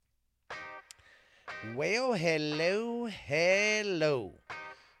Well, hello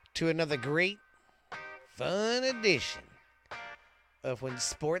to another great, fun edition of When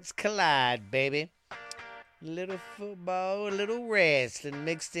Sports Collide, baby. Little football, little wrestling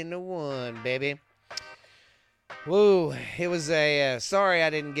mixed into one, baby. Woo, it was sorry I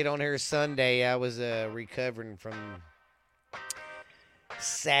didn't get on here Sunday. I was recovering from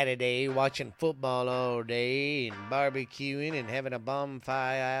Saturday, watching football all day and barbecuing and having a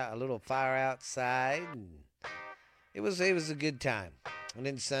bonfire, a little fire outside. And it was a good time. And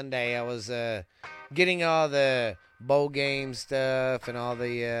then Sunday I was getting all the bowl game stuff and all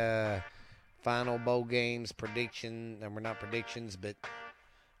the final bowl games we're not predictions, but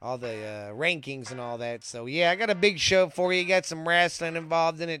all the rankings and all that. So yeah, I got a big show for you. Got some wrestling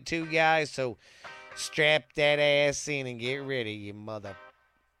involved in it too, guys. So strap that ass in and get ready, you mother.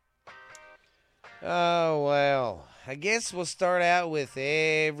 Oh well, I guess we'll start out with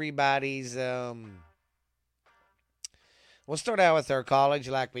everybody's. We'll start out with our college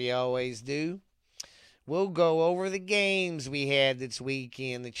like we always do. We'll go over the games we had this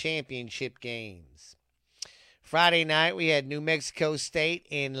weekend, the championship games. Friday night, we had New Mexico State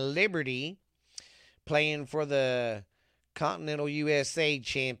and Liberty playing for the Continental USA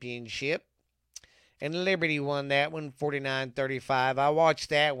Championship. And Liberty won that one 49-35. I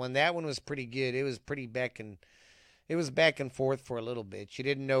watched that one. That one was pretty good. It was pretty back and forth for a little bit. You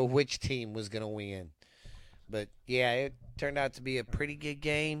didn't know which team was going to win. But yeah, it turned out to be a pretty good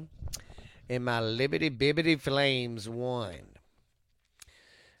game. And my Liberty Bibbity Flames won.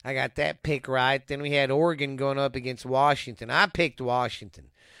 I got that pick right. Then we had Oregon going up against Washington. I picked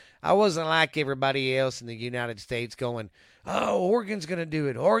Washington. I wasn't like everybody else in the United States going, oh, Oregon's going to do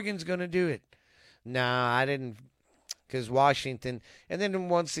it. Oregon's going to do it. No, I didn't, because Washington, and then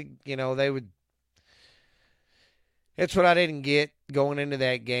once, they would, that's what I didn't get going into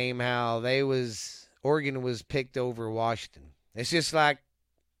that game, how Oregon was picked over Washington. It's just like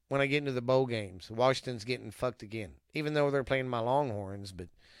when I get into the bowl games, Washington's getting fucked again, even though they're playing my Longhorns, but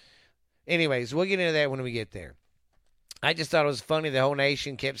anyways, we'll get into that when we get there. I just thought it was funny. The whole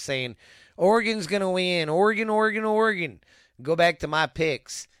nation kept saying, Oregon's going to win. Oregon, Oregon, Oregon. Go back to my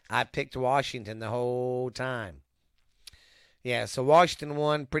picks. I picked Washington the whole time. Yeah, so Washington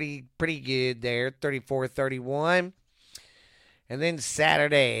won pretty good there, 34-31. And then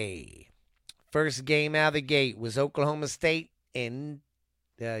Saturday, first game out of the gate was Oklahoma State and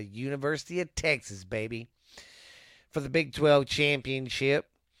the University of Texas, baby, for the Big 12 championship.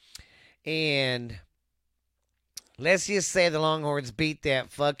 And let's just say the Longhorns beat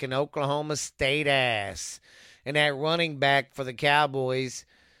that fucking Oklahoma State ass. And that running back for the Cowboys,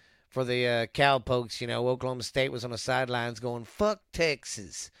 for the Cowpokes, Oklahoma State was on the sidelines going, fuck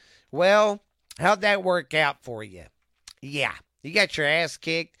Texas. Well, how'd that work out for you? Yeah, you got your ass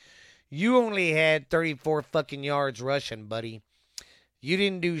kicked. You only had 34 fucking yards rushing, buddy. You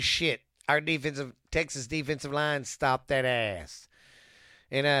didn't do shit. Our Texas defensive line stopped that ass.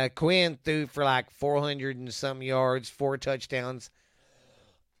 And Quinn threw for like 400 and some yards, 4 touchdowns.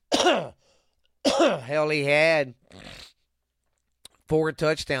 Hell, he had 4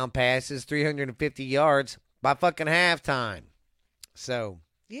 touchdown passes, 350 yards by fucking halftime. So,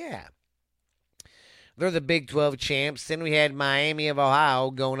 yeah. They're the Big 12 champs. Then we had Miami of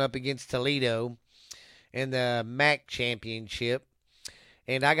Ohio going up against Toledo in the MAC championship.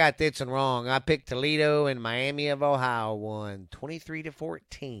 And I got this one wrong. I picked Toledo, and Miami of Ohio won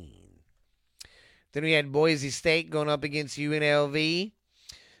 23-14. Then we had Boise State going up against UNLV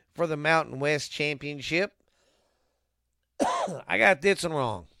for the Mountain West championship. I got this one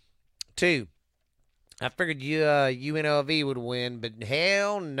wrong, too. I figured UNLV would win, but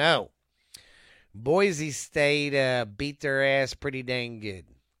hell no. Boise State beat their ass pretty dang good.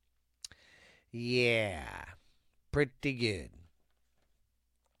 Yeah, pretty good.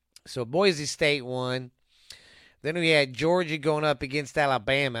 So Boise State won. Then we had Georgia going up against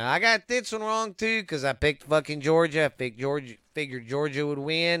Alabama. I got this one wrong, too, because I picked fucking Georgia. Figured Georgia would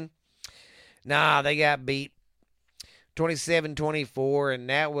win. Nah, they got beat 27-24, and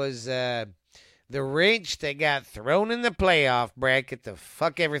that was the wrench that got thrown in the playoff bracket to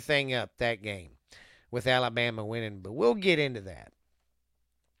fuck everything up that game with Alabama winning. But we'll get into that.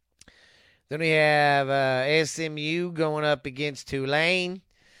 Then we have SMU going up against Tulane.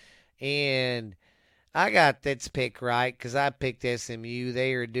 And I got that pick right because I picked SMU.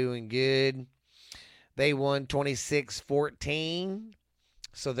 They are doing good. They won 26-14.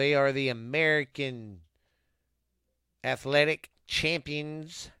 So they are the American Athletic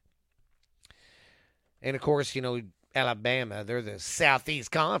Champions. And, of course, Alabama, they're the Southeast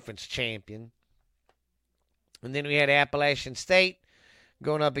Conference champion. And then we had Appalachian State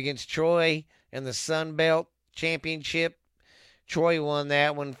going up against Troy in the Sun Belt Championship. Troy won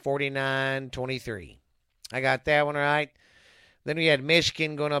that one 49-23. I got that one right. Then we had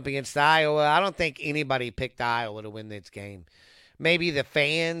Michigan going up against Iowa. I don't think anybody picked Iowa to win this game. Maybe the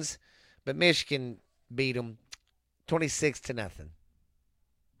fans, but Michigan beat them 26-0.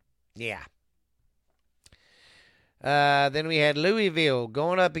 Yeah. Then we had Louisville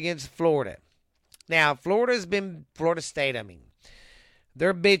going up against Florida. Now, Florida State,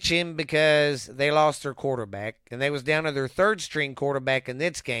 they're bitching because they lost their quarterback, and they was down to their third-string quarterback in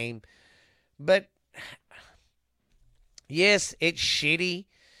this game. But, yes, it's shitty,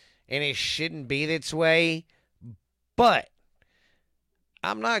 and it shouldn't be this way. But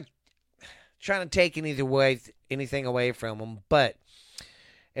I'm not trying to take anything away from them. But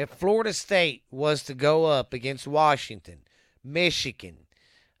if Florida State was to go up against Washington, Michigan,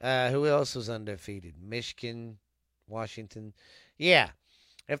 who else was undefeated? Michigan, Washington. Yeah.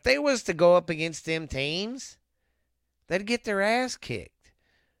 If they was to go up against them teams, they'd get their ass kicked.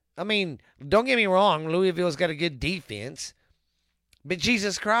 Don't get me wrong, Louisville's got a good defense. But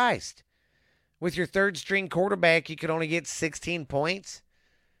Jesus Christ, with your third-string quarterback, you could only get 16 points?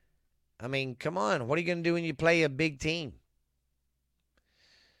 Come on. What are you going to do when you play a big team?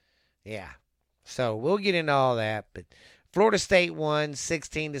 Yeah. So we'll get into all that. But Florida State won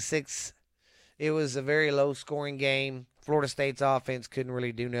 16-6. It was a very low-scoring game. Florida State's offense couldn't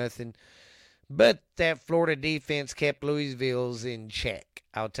really do nothing. But that Florida defense kept Louisville's in check.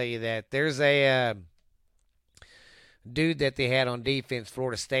 I'll tell you that. There's a dude that they had on defense,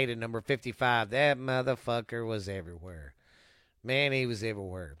 Florida State at number 55. That motherfucker was everywhere. Man, he was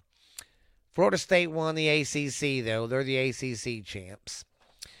everywhere. Florida State won the ACC, though. They're the ACC champs.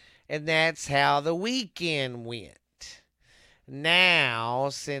 And that's how the weekend went. Now,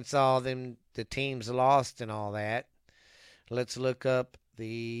 since all the teams lost and all that, let's look up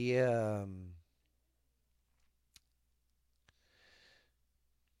the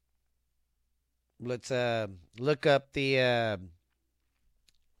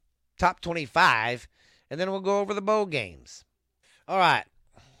top 25, and then we'll go over the bowl games. All right.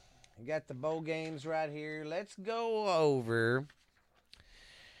 I got the bowl games right here. Let's go over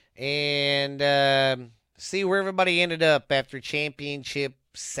and see where everybody ended up after Championship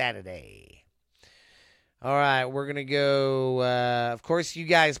Saturday. All right, we're going to go, of course, you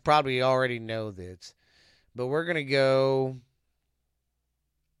guys probably already know this, but we're going to go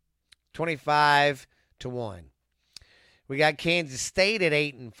 25-1. We got Kansas State at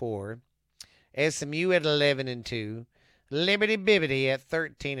 8-4, SMU at 11-2, Liberty Bibbity at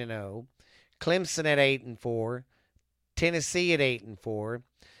 13-0, Clemson at 8-4, Tennessee at 8-4,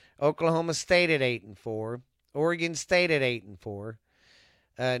 Oklahoma State at 8-4, Oregon State at 8-4,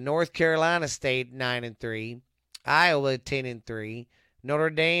 North Carolina State 9-3, Iowa 10-3, Notre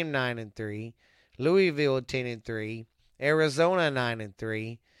Dame 9-3, Louisville 10-3, Arizona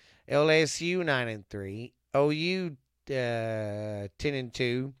 9-3, LSU 9-3, OU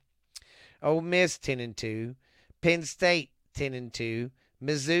 10-2, Ole Miss 10-2, Penn State 10-2,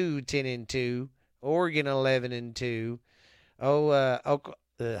 Mizzou 10-2, Oregon 11-2,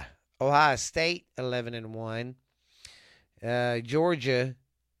 Ohio State 11-1, Georgia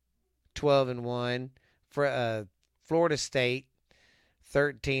 12-1, Florida State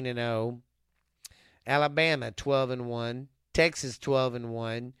 13-0, Alabama 12-1, Texas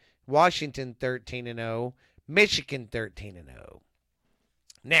 12-1, Washington 13-0, Michigan 13-0.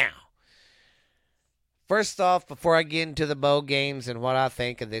 Now, first off, before I get into the bowl games and what I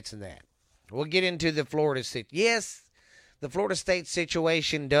think of this and that, we'll get into the Florida State. Yes, the Florida State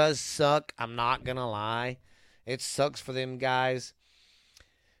situation does suck. I'm not going to lie. It sucks for them guys.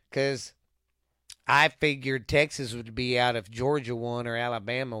 Because I figured Texas would be out if Georgia won or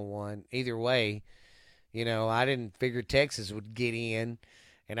Alabama won. Either way, I didn't figure Texas would get in.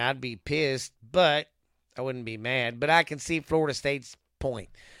 And I'd be pissed, but I wouldn't be mad. But I can see Florida State's point.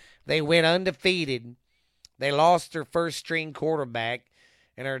 They went undefeated. They lost their first-string quarterback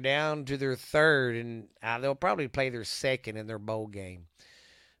and are down to their third. And they'll probably play their second in their bowl game.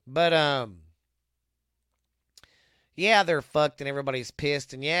 But, yeah, they're fucked and everybody's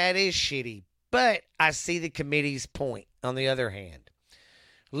pissed. And, yeah, it is shitty. But I see the committee's point on the other hand.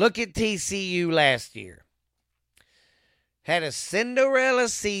 Look at TCU last year. Had a Cinderella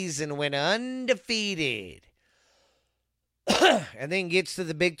season, went undefeated. And then gets to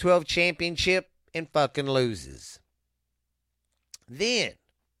the Big 12 championship and fucking loses. Then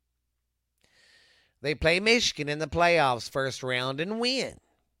they play Michigan in the playoffs first round and win.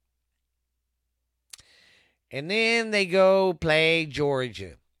 And then they go play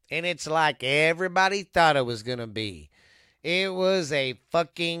Georgia. And it's like everybody thought it was going to be. It was a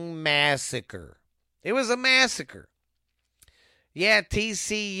fucking massacre. It was a massacre. Yeah,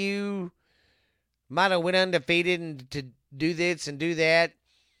 TCU might have went undefeated and to do this and do that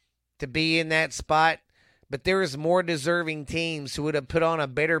to be in that spot, but there was more deserving teams who would have put on a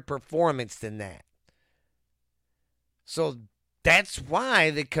better performance than that. So that's why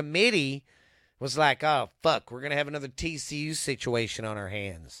the committee was like, oh, fuck, we're going to have another TCU situation on our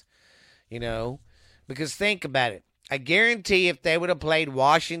hands. You know? Because think about it. I guarantee if they would have played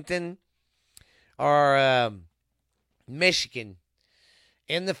Washington or Michigan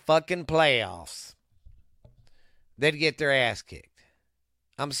in the fucking playoffs, they'd get their ass kicked.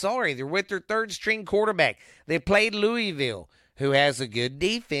 I'm sorry. They're with their third string quarterback. They played Louisville, who has a good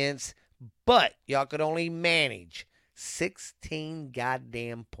defense, but y'all could only manage 16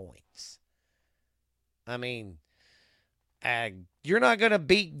 goddamn points. I mean, you're not going to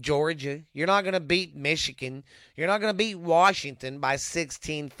beat Georgia. You're not going to beat Michigan. You're not going to beat Washington by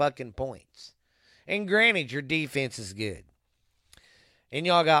 16 fucking points. And granted, your defense is good. And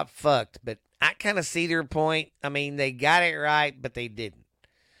y'all got fucked. But I kind of see their point. I mean, they got it right, but they didn't.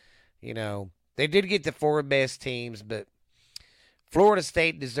 You know, they did get the four best teams, but Florida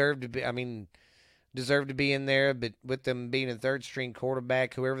State deserved to be in there. But with them being a third string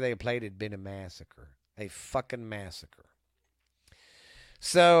quarterback, whoever they played had been a massacre. A fucking massacre.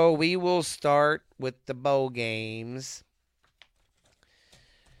 So we will start with the bowl games.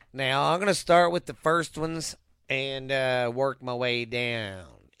 Now, I'm going to start with the first ones and work my way down,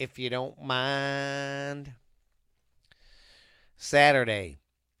 if you don't mind. Saturday.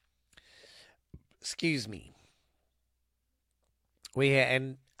 Excuse me.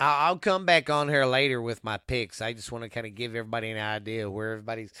 And I'll come back on here later with my picks. I just want to kind of give everybody an idea where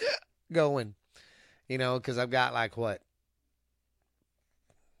everybody's going. You know, because I've got about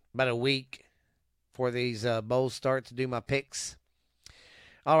a week for these bowls start to do my picks.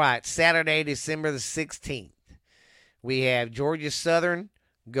 All right, Saturday, December the 16th. We have Georgia Southern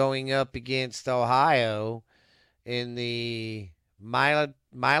going up against Ohio in the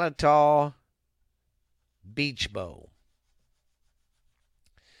Militao Beach Bowl.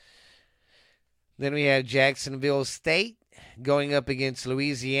 Then we have Jacksonville State going up against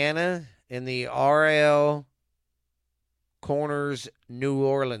Louisiana in the RL Corners New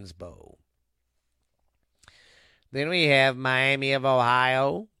Orleans Bowl. Then we have Miami of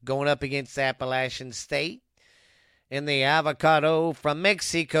Ohio going up against Appalachian State in the Avocado from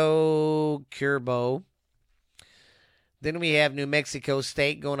Mexico Cure Bowl. Then we have New Mexico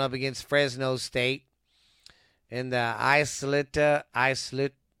State going up against Fresno State in the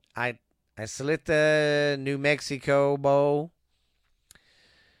Isleta New Mexico Bowl.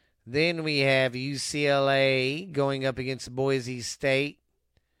 Then we have UCLA going up against Boise State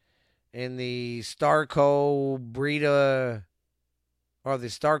in the Starco Brands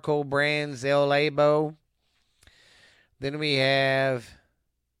LA Bowl. Then we have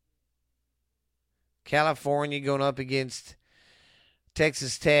California going up against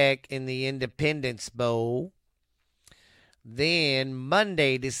Texas Tech in the Independence Bowl. Then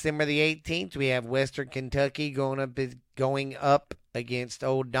Monday, December the 18th, we have Western Kentucky going up against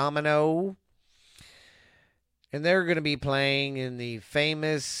Old Domino. And they're going to be playing in the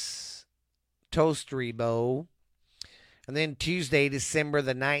famous Toastery Bowl. And then Tuesday, December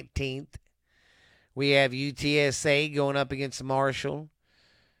the 19th, we have UTSA going up against Marshall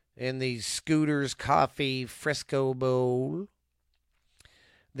in the Scooters Coffee Fresco Bowl.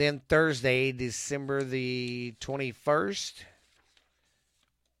 Then Thursday, December the 21st,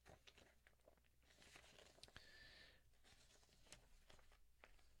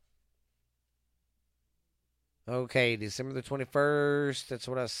 okay, December the 21st, that's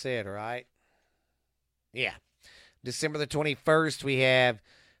what I said, right? Yeah. December the 21st, we have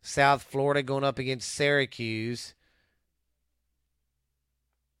South Florida going up against Syracuse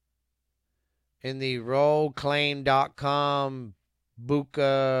in the RollClaim.com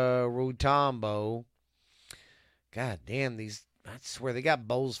Boca Rutambo. God damn, I swear they got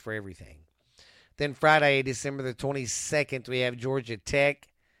bowls for everything. Then Friday, December the 22nd, we have Georgia Tech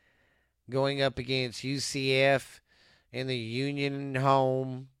going up against UCF in the Union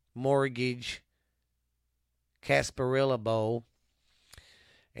Home Mortgage Casparilla Bowl.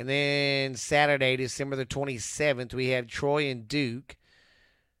 And then Saturday, December the 27th, we have Troy and Duke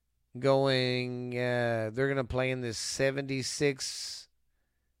they're going to play in the 76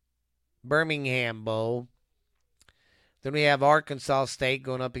 Birmingham Bowl. Then we have Arkansas State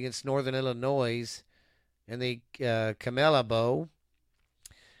going up against Northern Illinois in the Camella Bowl.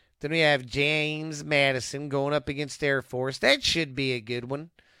 Then we have James Madison going up against Air Force. That should be a good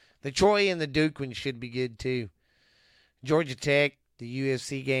one. The Troy and the Duke one should be good too. Georgia Tech, the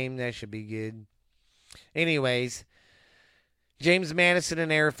UFC game, that should be good. Anyways, James Madison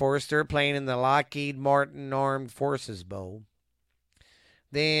and Air Force, they're playing in the Lockheed Martin Armed Forces Bowl.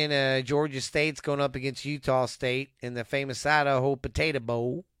 Then Georgia State's going up against Utah State in the famous Idaho Potato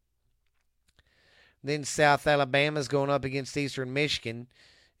Bowl. Then South Alabama's going up against Eastern Michigan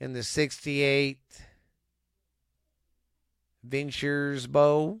in the 68th Ventures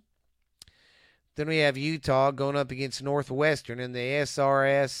Bowl. Then we have Utah going up against Northwestern in the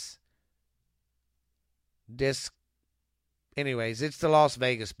SRS Disc. Anyways, it's the Las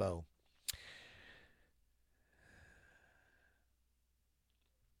Vegas Bowl.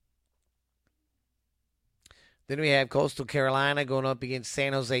 Then we have Coastal Carolina going up against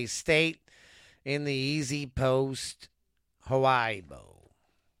San Jose State in the Easy Post Hawaii Bowl.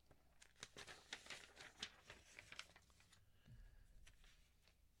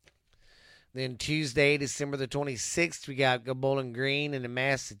 Then Tuesday, December the 26th, we got Bowling Green in the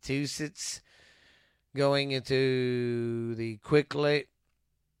Massachusetts going into the Quick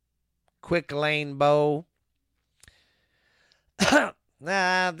Lane Bowl.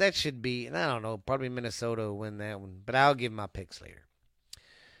 That should be, I don't know, probably Minnesota will win that one, but I'll give my picks later.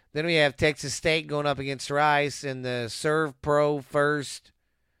 Then we have Texas State going up against Rice in the Serve Pro First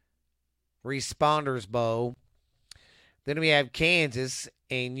Responders Bowl. Then we have Kansas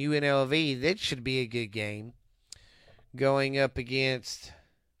and UNLV. That should be a good game. Going up against,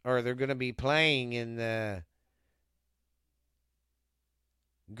 or they're going to be playing in the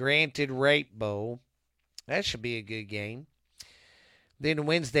Granted Rape Bowl. That should be a good game. Then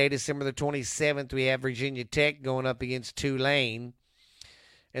Wednesday, December the 27th, we have Virginia Tech going up against Tulane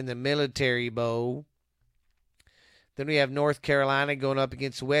in the Military Bowl. Then we have North Carolina going up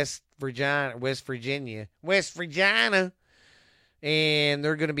against West Virginia. And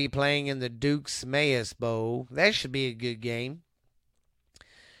they're going to be playing in the Duke's Mayes Bowl. That should be a good game.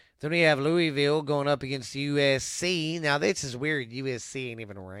 Then we have Louisville going up against USC. Now, this is weird. USC ain't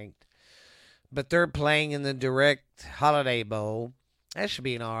even ranked. But they're playing in the Direct Holiday Bowl. That should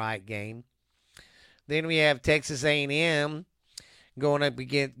be an all right game. Then we have Texas A&M going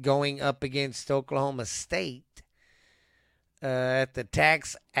up against Oklahoma State at the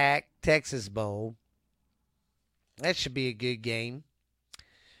Tax Act Texas Bowl. That should be a good game.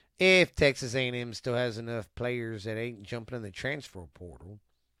 If Texas A&M still has enough players that ain't jumping in the transfer portal.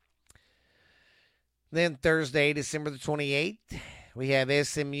 Then Thursday, December the 28th, we have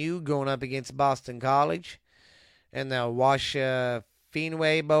SMU going up against Boston College in the Washa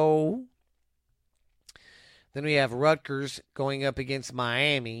Fenway Bowl. Then we have Rutgers going up against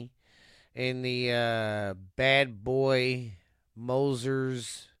Miami in the Bad Boy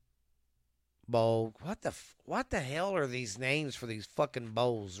Mosers Bowl. What the hell are these names for these fucking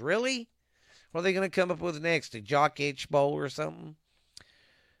bowls? Really? What are they going to come up with next? A Jock Itch Bowl or something?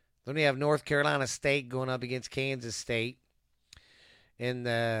 Then we have North Carolina State going up against Kansas State in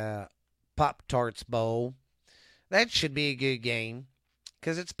the Pop-Tarts Bowl. That should be a good game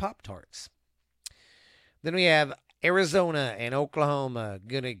because it's Pop-Tarts. Then we have Arizona and Oklahoma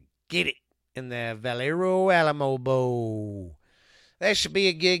going to get it in the Valero Alamo Bowl. That should be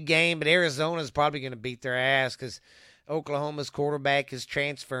a good game, but Arizona's probably going to beat their ass because Oklahoma's quarterback is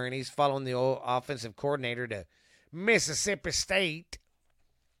transferring. He's following the offensive coordinator to Mississippi State.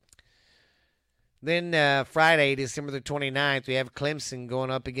 Then Friday, December the 29th, we have Clemson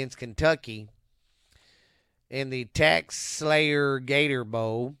going up against Kentucky in the Tax Slayer Gator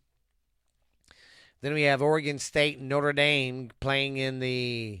Bowl. Then we have Oregon State and Notre Dame playing in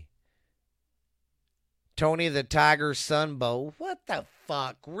the Tony the Tiger Sun Bowl. What the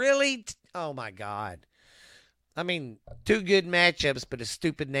fuck? Really? Oh, my God. I mean, two good matchups, but a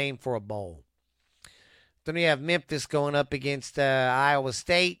stupid name for a bowl. Then we have Memphis going up against Iowa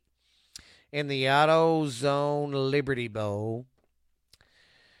State in the AutoZone Liberty Bowl.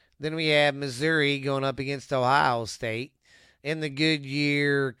 Then we have Missouri going up against Ohio State in the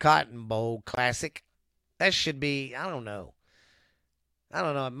Goodyear Cotton Bowl Classic. That should be, I don't know.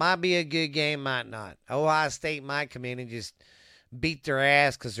 It might be a good game, might not. Ohio State might come in and just beat their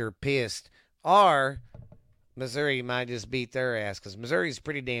ass because they're pissed. Or Missouri might just beat their ass because Missouri's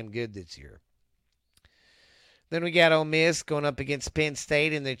pretty damn good this year. Then we got Ole Miss going up against Penn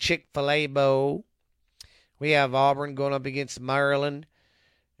State in the Chick-fil-A Bowl. We have Auburn going up against Maryland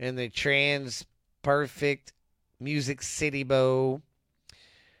in the Trans-Perfect Music City Bowl.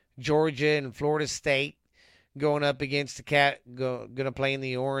 Georgia and Florida State going up against going to play in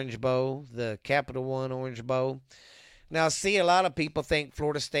the Orange Bowl, the Capital One Orange Bowl. Now, see, a lot of people think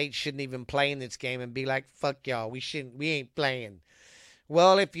Florida State shouldn't even play in this game and be like, fuck y'all, we ain't playing.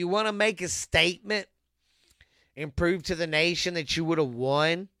 Well, if you want to make a statement and prove to the nation that you would have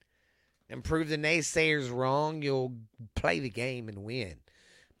won and prove the naysayers wrong, you'll play the game and win.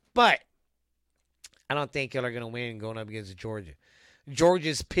 But I don't think y'all are going to win going up against Georgia.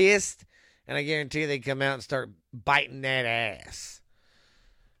 Georgia's pissed, and I guarantee they come out and start biting that ass.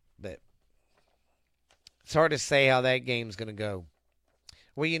 But it's hard to say how that game's going to go.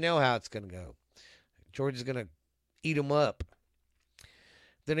 Well, you know how it's going to go. Georgia's going to eat them up.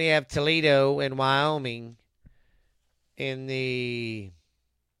 Then we have Toledo and Wyoming in the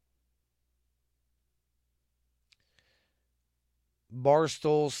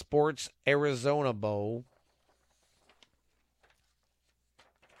Barstool Sports Arizona Bowl.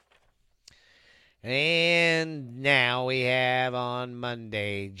 And now we have on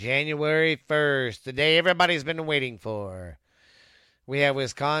Monday, January 1st, the day everybody's been waiting for. We have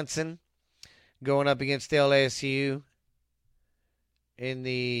Wisconsin going up against LSU in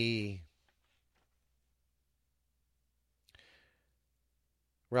the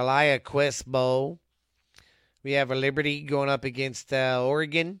ReliaQuest Bowl. We have a Liberty going up against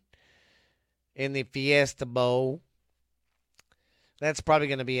Oregon in the Fiesta Bowl. That's probably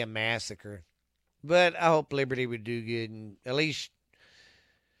going to be a massacre. But I hope Liberty would do good and at least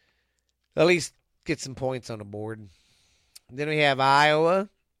get some points on the board. Then we have Iowa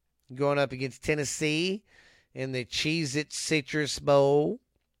going up against Tennessee in the Cheez-It Citrus Bowl.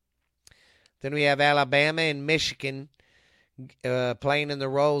 Then we have Alabama and Michigan playing in the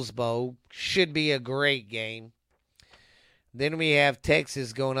Rose Bowl. Should be a great game. Then we have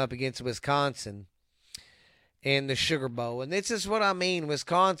Texas going up against Wisconsin in the Sugar Bowl. And this is what I mean.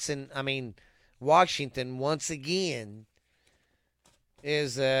 Washington, once again,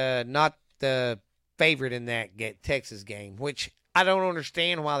 is not the favorite in that Texas game, which I don't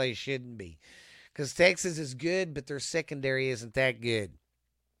understand why they shouldn't be. Because Texas is good, but their secondary isn't that good.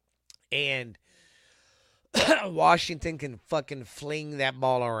 And Washington can fucking fling that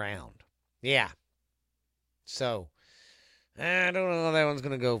ball around. Yeah. So, I don't know how that one's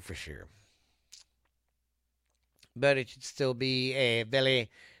going to go for sure. But it should still be a very,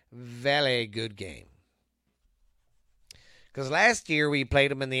 very good game. Because last year we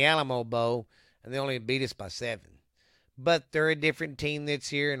played them in the Alamo Bowl, and they only beat us by 7. But they're a different team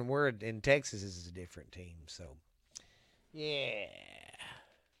this year, and we're in Texas is a different team. So, yeah.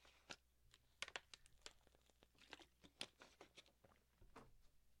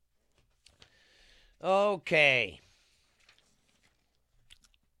 Okay.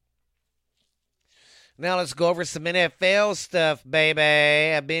 Now let's go over some NFL stuff,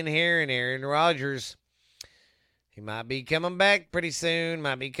 baby. I've been hearing Aaron Rodgers. He might be coming back pretty soon.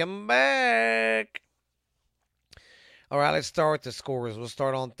 Might be coming back. All right, let's start with the scores. We'll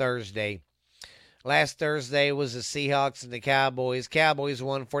start on Thursday. Last Thursday was the Seahawks and the Cowboys. Cowboys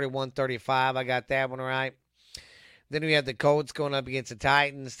won 41-35. I got that one right. Then we had the Colts going up against the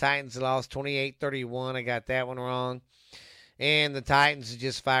Titans. Titans lost 28-31. I got that one wrong. And the Titans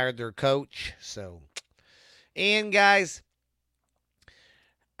just fired their coach. So, and guys,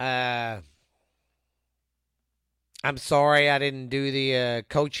 I'm sorry I didn't do the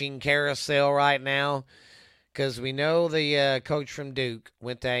coaching carousel right now. Because we know the coach from Duke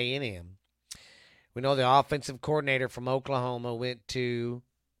went to A&M. We know the offensive coordinator from Oklahoma went to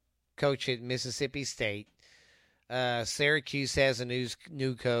coach at Mississippi State. Syracuse has a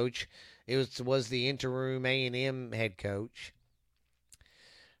new coach. It was the interim A&M head coach.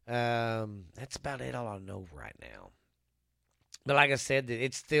 That's about it. All I know right now. But like I said,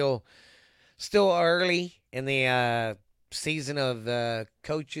 it's still early in the season of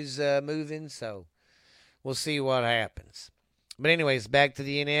coaches moving. So we'll see what happens. But anyways, back to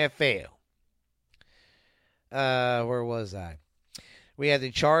the NFL. Where was I? We had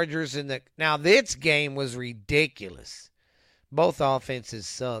the Chargers and the... Now, this game was ridiculous. Both offenses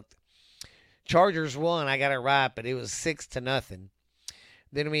sucked. Chargers won. I got it right, but it was 6-0.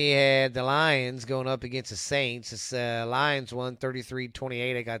 Then we had the Lions going up against the Saints. The Lions won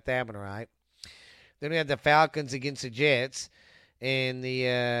 33-28. I got that one right. Then we had the Falcons against the Jets. And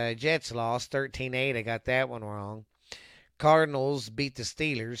the Jets lost 13-8. I got that one wrong. Cardinals beat the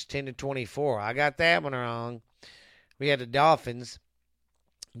Steelers 10-24. I got that one wrong. We had the Dolphins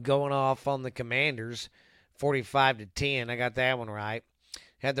going off on the Commanders 45-10. I got that one right.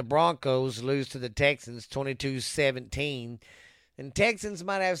 Had the Broncos lose to the Texans 22-17. And Texans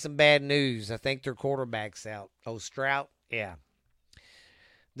might have some bad news. I think their quarterback's out. Oh, Stroud? Yeah.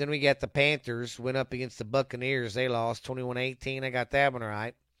 Then we got the Panthers went up against the Buccaneers. They lost 21-18. I got that one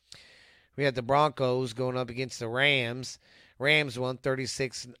right. We had the Broncos going up against the Rams. Rams won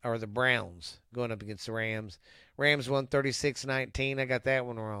 36, or the Browns going up against the Rams. Rams won 36-19. I got that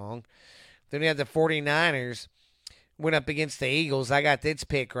one wrong. Then we had the 49ers went up against the Eagles. I got this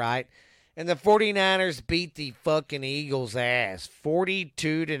pick right. And the 49ers beat the fucking Eagles' ass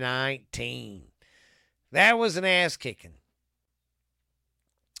 42-19. That was an ass kicking.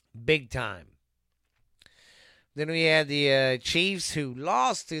 Big time. Then we had the Chiefs who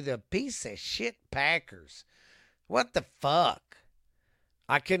lost to the piece of shit Packers. What the fuck?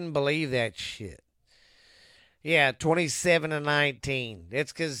 I couldn't believe that shit. Yeah, 27-19.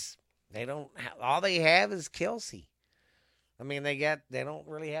 That's because they don't. All they have is Kelsey. I mean, they don't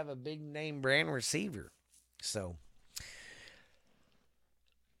really have a big name brand receiver. So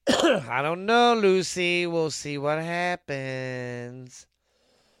I don't know, Lucy. We'll see what happens.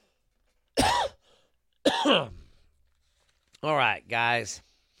 All right, guys.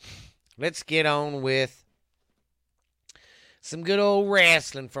 Let's get on with some good old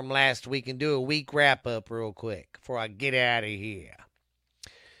wrestling from last week and do a week wrap-up real quick before I get out of here.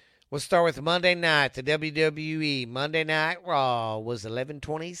 We'll start with Monday night. The WWE Monday Night Raw was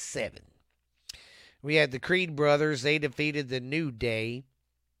 11/27. We had the Creed brothers. They defeated the New Day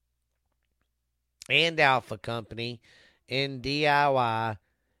and Alpha Company in DIY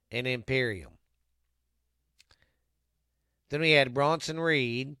and Imperium. Then we had Bronson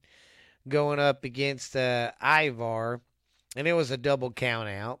Reed going up against Ivar, and it was a double count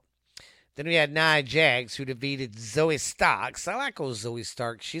out. Then we had Nia Jax, who defeated Zoe Starks. I like old Zoe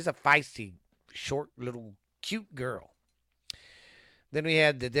Starks. She's a feisty, short, little, cute girl. Then we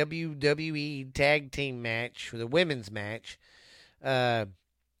had the WWE Tag Team match, the women's match.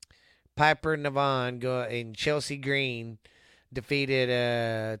 Piper Niven and Chelsea Green defeated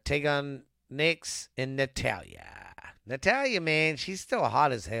Tegan Nix and Natalya. Natalya, man, she's still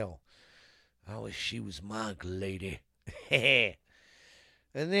hot as hell. I wish she was my lady. And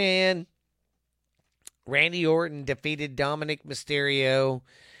then Randy Orton defeated Dominic Mysterio.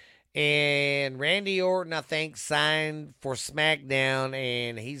 And Randy Orton, I think, signed for SmackDown,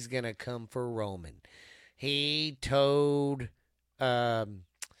 and he's going to come for Roman. He told the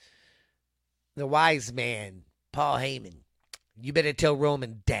wise man, Paul Heyman, you better tell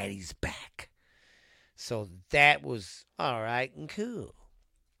Roman Daddy's back. So that was all right and cool.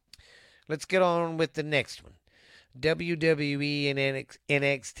 Let's get on with the next one. WWE and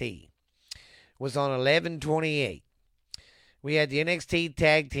NXT was on 11/28. We had the NXT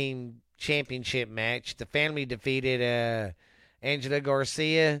Tag Team Championship match. The family defeated Angela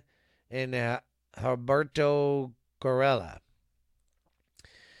Garcia and Humberto Carrera.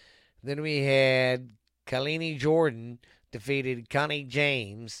 Then we had Kalini Jordan defeated Connie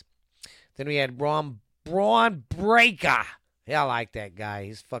James. Then we had Braun Breaker. Yeah, I like that guy.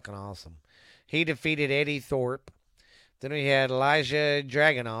 He's fucking awesome. He defeated Eddie Thorpe. Then we had Elijah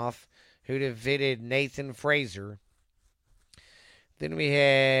Dragunov, who defeated Nathan Fraser. Then we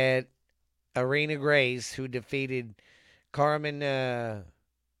had Arena Grace, who defeated Carmen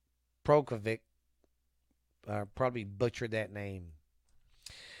Prokovic. Probably butchered that name.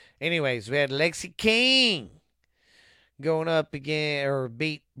 Anyways, we had Lexi King going up again, or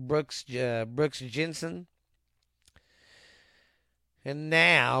beat Brooks Jensen. And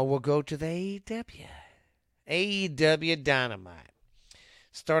now we'll go to the AEW. AEW Dynamite.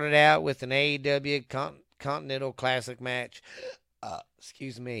 Started out with an AEW Continental Classic match.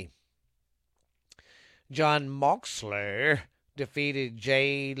 Excuse me. John Moxley defeated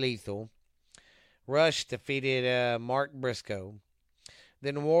Jay Lethal. Rush defeated Mark Briscoe.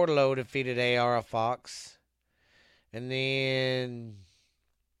 Then Wardlow defeated AR Fox. And then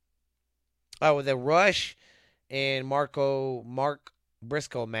the Rush and Mark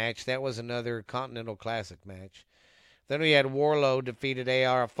Briscoe match. That was another Continental Classic match. Then we had Wardlow defeated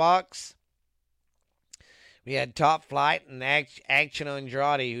AR Fox. We had Top Flight and Action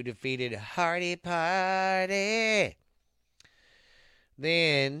Andrade, who defeated Hardy Party.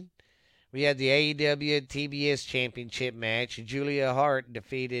 Then we had the AEW TBS Championship match. Julia Hart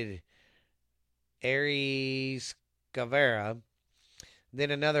defeated Aries Guevara.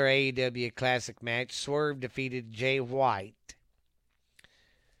 Then another AEW Classic match. Swerve defeated Jay White.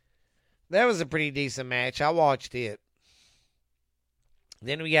 That was a pretty decent match. I watched it.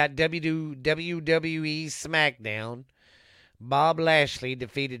 Then we got WWE SmackDown. Bob Lashley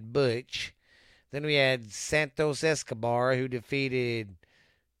defeated Butch. Then we had Santos Escobar, who defeated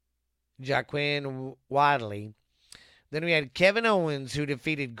Jaquin Wadley. Then we had Kevin Owens, who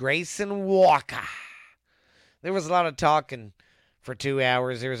defeated Grayson Walker. There was a lot of talking for 2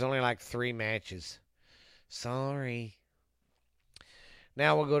 hours. There was only like 3 matches. Sorry.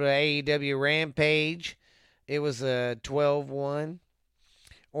 Now we'll go to AEW Rampage. It was a 12-1.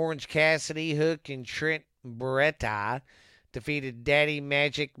 Orange Cassidy, Hook, and Trent Beretta defeated Daddy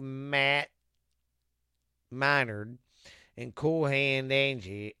Magic Matt Minard. and Cool Hand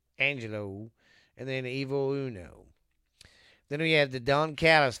Angelo, and then Evil Uno. Then we had the Don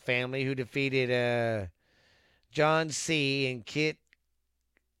Callis family, who defeated John C. and Kit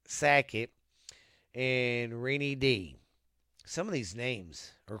Sackett and Renee D. Some of these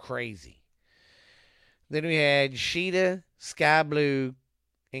names are crazy. Then we had Sheeta, Sky Blue,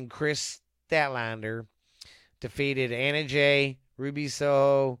 and Chris Statlander defeated Anna J, Ruby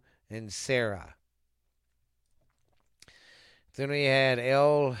Soho, and Sarah. Then we had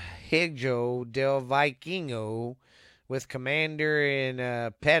El Hijo del Vikingo with Commander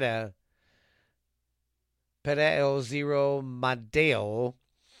and Peta El Zero Madeo.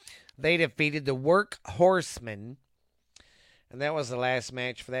 They defeated the Work Horsemen, and that was the last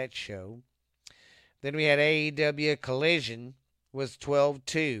match for that show. Then we had AEW Collision, was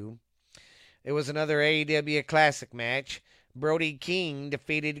 12-2. It was another AEW Classic match. Brody King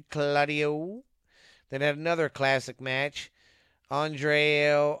defeated Claudio. Then had another Classic match. Andre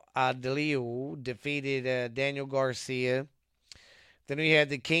El Adilio defeated Daniel Garcia. Then we had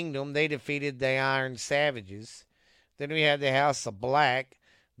the Kingdom. They defeated the Iron Savages. Then we had the House of Black.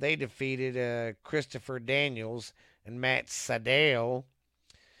 They defeated Christopher Daniels and Matt Sydal.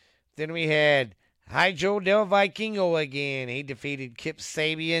 Then we had Hijo del Vikingo again. He defeated Kip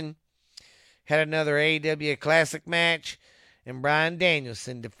Sabian. Had another AEW Classic match. And Bryan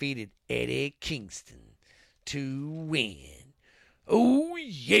Danielson defeated Eddie Kingston to win. Oh,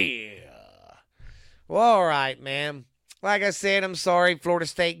 yeah. Well, all right, man. Like I said, I'm sorry Florida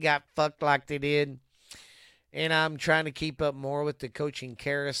State got fucked like they did. And I'm trying to keep up more with the coaching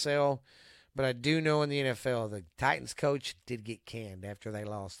carousel. But I do know in the NFL, the Titans coach did get canned after they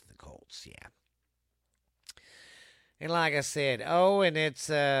lost to the Colts. Yeah. And like I said, and it's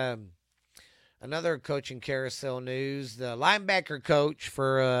another coaching carousel news. The linebacker coach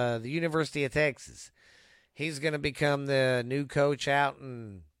for the University of Texas. He's going to become the new coach out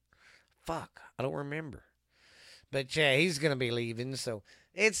in, I don't remember. But yeah, he's going to be leaving. So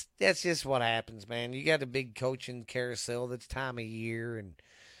that's just what happens, man. You got a big coaching carousel. That's time of year. And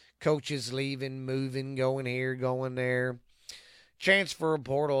coaches leaving, moving, going here, going there. Transfer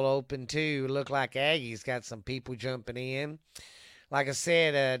portal open too. Look like Aggie's got some people jumping in. Like I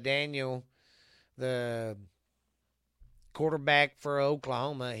said, Daniel, the quarterback for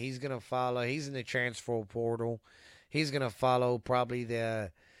Oklahoma, he's going to follow. He's in the transfer portal. He's going to follow probably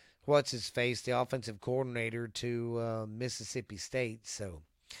the offensive coordinator to Mississippi State. So,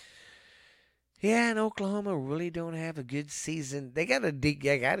 yeah, and Oklahoma really don't have a good season. They got they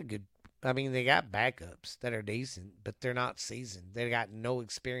got backups that are decent, but they're not seasoned. They got no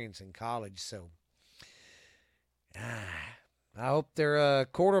experience in college. So, I hope their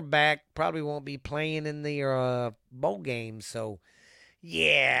quarterback probably won't be playing in the bowl game. So,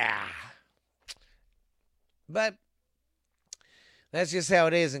 yeah. But that's just how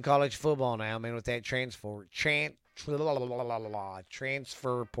it is in college football now, man, with that transfer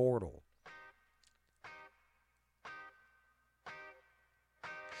portal.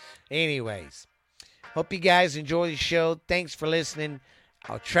 Anyways, hope you guys enjoy the show. Thanks for listening.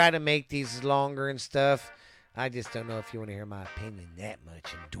 I'll try to make these longer and stuff. I just don't know if you want to hear my opinion that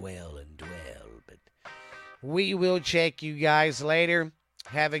much and dwell. But we will check you guys later.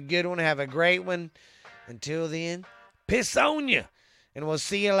 Have a good one. Have a great one. Until then, piss on you. And we'll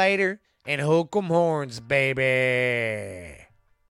see you later. And hook 'em horns, baby.